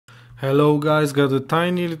Hello guys, got a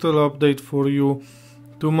tiny little update for you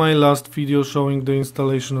to my last video showing the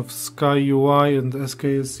installation of SkyUI and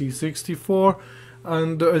SKSE64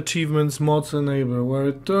 and the achievements mods enabler, where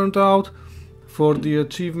it turned out for the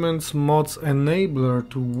achievements mods enabler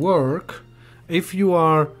to work, if you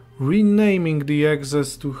are renaming the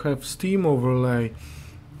access to have Steam overlay,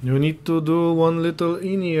 you need to do one little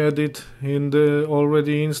ini edit in the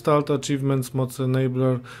already installed achievements mods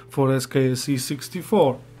enabler for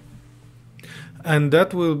SKSE64. And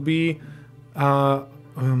that will be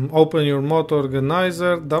open your mod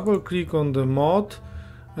organizer, double click on the mod,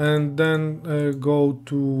 and then go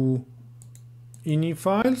to ini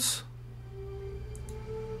files,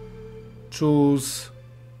 choose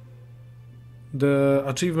the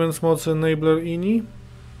achievements mods enabler ini,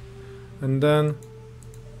 and then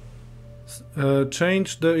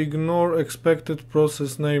change the ignore expected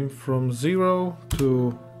process name from 0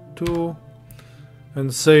 to 2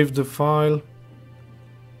 and save the file.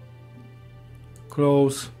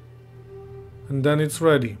 Close, and then it's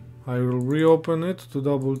ready. I will reopen it to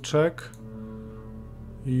double check.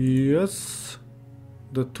 Yes,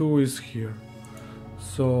 the 2 is here.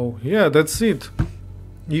 So yeah, that's it.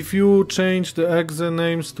 If you change the exe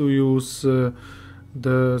names to use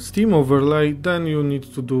the Steam overlay, then you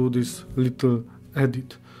need to do this little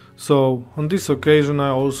edit. So on this occasion I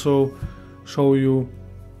also show you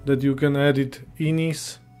that you can edit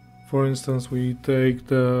inis. For instance, we take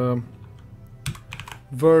the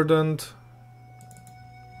Verdant,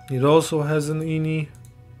 it also has an ini.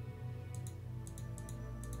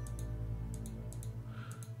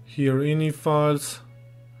 Here ini files,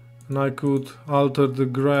 and I could alter the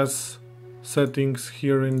grass settings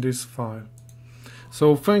here in this file.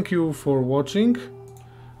 So thank you for watching,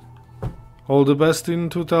 all the best in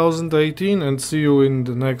 2018, and see you in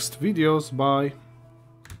the next videos. Bye.